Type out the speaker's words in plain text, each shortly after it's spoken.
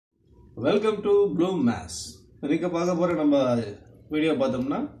Welcome to Bloom Maths. இன்னைக்கு பார்க்க போற நம்ம வீடியோ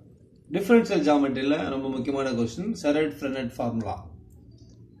பார்த்தோம்னா டிஃபரன்ஷியல் ஜியோமெட்ரியில ரொம்ப முக்கியமான क्वेश्चन Serret-Frenet ஃபார்முலா.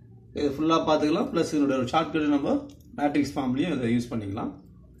 இது ஃபுல்லா பார்த்துக்கலாம் ப்ளஸ் இதோட ஒரு ஷார்ட்கட் நம்ம மேட்ரிக்ஸ் ஃபார்ம்லயும் இத யூஸ் பண்ணிக்கலாம்.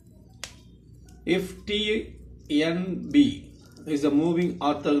 If TNB is a moving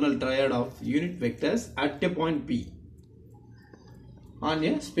orthogonal triad of unit vectors at a point P on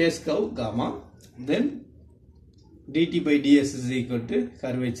a space curve gamma, then dt by ds is equal to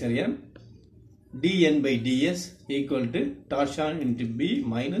curvature n, dn by ds equal to torsion into b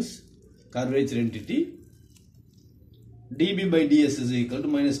minus curvature into t, db by ds is equal to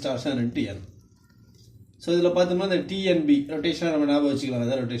minus torsion into n. So இதில பார்த்தோம்னா இந்த TNB rotation நம்ம ஞாபகம் வச்சுக்கலாம்.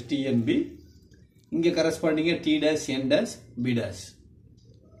 அத rotation TNB இங்க கரஸ்பாண்டிங்கா t dash n dash b dash.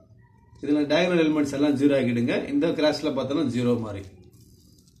 இதில diagonal elements எல்லாம் 0 ஆக்கிடுங்க. இந்த கிராஸ்ல பார்த்தோம்னா 0 மாதிரி.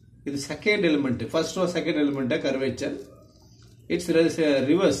 இது second element, first row second element curvature. It's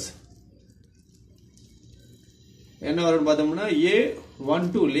reverse. என்ன வரும் பார்த்தோம்னா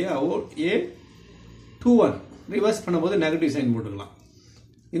A12 இல்லையா, A21 ரிவர்ஸ் பண்ணும்போது நெகட்டிவ் சைன் போட்டுக்கலாம்.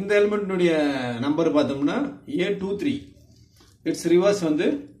 இந்த எலிமெண்ட்னுடைய நம்பர் பார்த்தோம்னா A23, இட்ஸ் ரிவர்ஸ் வந்து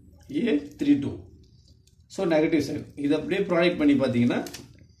A32, ஸோ நெகட்டிவ் சைன். இதை அப்படியே ப்ராடக்ட் பண்ணி பார்த்தீங்கன்னா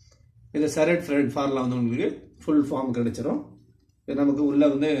இந்த Serret-Frenet ஃபார்முலா வந்து உங்களுக்கு ஃபுல் ஃபார்ம் கிடைச்சிரும். இது நமக்கு உள்ள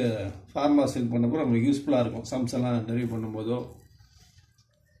வந்து ஃபார்முலா செட் பண்ணப்போ நமக்கு யூஸ்ஃபுல்லாக இருக்கும். சம்ஸ் எல்லாம் டெரிவ் பண்ணும்போதோ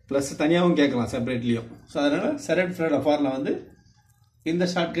ப்ளஸ் தனியாகவும் கேட்கலாம் செப்பரேட்லியும். ஸோ அதனால் Serret-Frenet ஃபார்முலா வந்து இந்த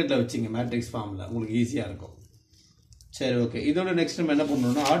ஷார்ட்கட்டில் வச்சிங்க மேட்ரிக்ஸ் ஃபார்மில் உங்களுக்கு ஈஸியாக இருக்கும். சரி, ஓகே. இதோட நெக்ஸ்ட் நம்ம என்ன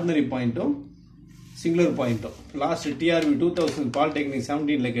பண்ணணும்னா ஆர்டினரி பாயிண்ட்டும் சிங்குலர் பாயிண்ட்டும் லாஸ்ட் Trb 2000 Polytechnic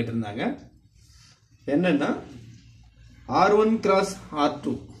 17ல் கேட்டிருந்தாங்க. என்னன்னா R1 cross R2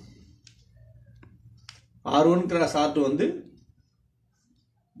 வந்து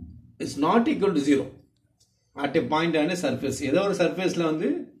is not equal to 0 at a point on a surface. ஏதோ ஒரு சர்ஃபேஸ்ல வந்து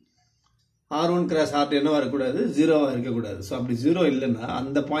R1 cross R2 என்ன வரக்கூடாது, 0வா இருக்கக்கூடாது. ஸோ அப்படி 0 இல்லைன்னா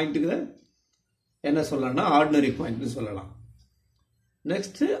அந்த பாயிண்ட்டுக்கு என்ன சொல்லலாம்னா ஆர்டினரி பாயிண்ட்னு சொல்லலாம்.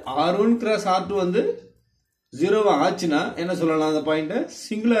 நெக்ஸ்ட் R1 cross R2 வந்து 0வா ஆச்சுன்னா என்ன சொல்லலாம், அந்த point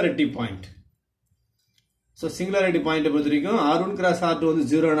singularity point. So singularity point பொறுத்த வரைக்கும் R1 cross R2 வந்து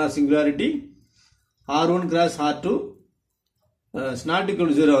 0னா singularity, R1 cross R2 is not equal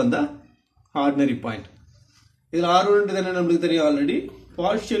to 0 வந்தா ஆர்டினரி பாயிண்ட். இதில் R1 என்ன நம்மளுக்கு தெரியும் already,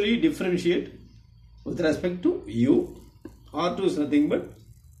 partially differentiate with respect to u. R2 is nothing but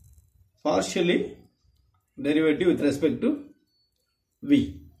partially derivative with respect to v.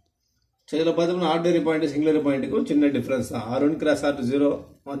 So இதில் பார்த்தோம்னா ordinary point singular பாயிண்ட்டுக்கும் சின்ன difference தான். R1 cross R2 0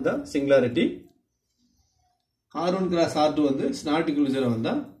 வந்தா சிங்குலாரிட்டி, R1 cross R2 வந்து not equal to 0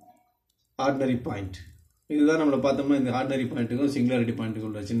 வந்தா ordinary point. இதுதான் நம்மளை பார்த்தோம்னா இந்த ஆர்டினரி பாயிண்ட்டுக்கும் சிங்குலாரிட்டி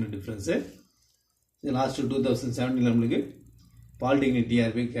பாயிண்ட்டுக்கும் உள்ள சின்ன டிஃபரன்ஸு. இது லாஸ்ட் 2017 நம்மளுக்கு பாலிடெக்னிக்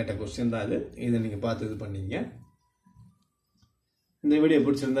டிஆர்பி கேட்ட கொஸ்டின் தான் அது. இதை நீங்கள் பார்த்து இது பண்ணீங்க. இந்த வீடியோ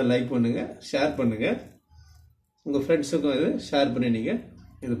பிடிச்சிருந்தா லைக் பண்ணுங்க, ஷேர் பண்ணுங்க, உங்கள் ஃப்ரெண்ட்ஸுக்கும் இது ஷேர் பண்ணி நீங்கள்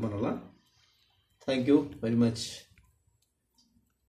இது பண்ணலாம். Thank you very much.